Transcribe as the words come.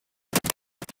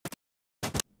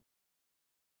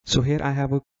So here I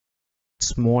have a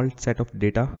small set of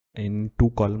data in 2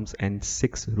 columns and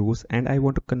 6 rows, and I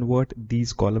want to convert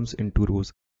these columns into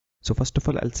rows. So first of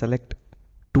all, I'll select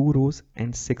 2 rows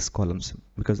and 6 columns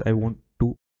because I want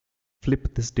to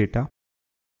flip this data,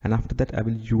 and after that I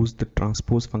will use the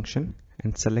transpose function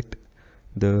and select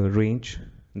the range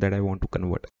that I want to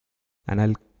convert, and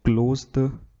I'll close the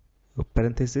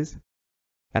parenthesis,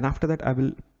 and after that I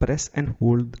will press and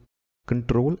hold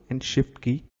Control and Shift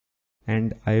key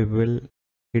and I will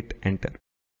hit enter.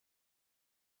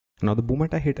 Now the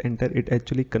moment I hit enter, it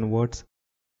actually converts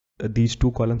these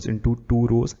 2 columns into 2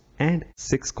 rows and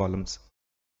 6 columns.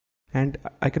 And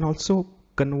I can also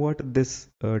convert this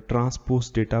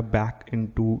transpose data back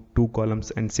into 2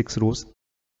 columns and 6 rows.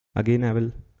 Again, I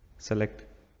will select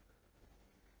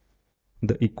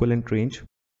the equivalent range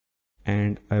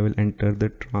and I will enter the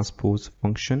transpose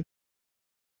function,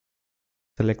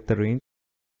 select the range,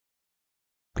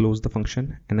 close the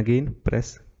function, and again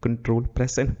press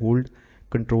and hold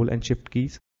Control and Shift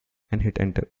keys and hit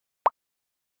enter.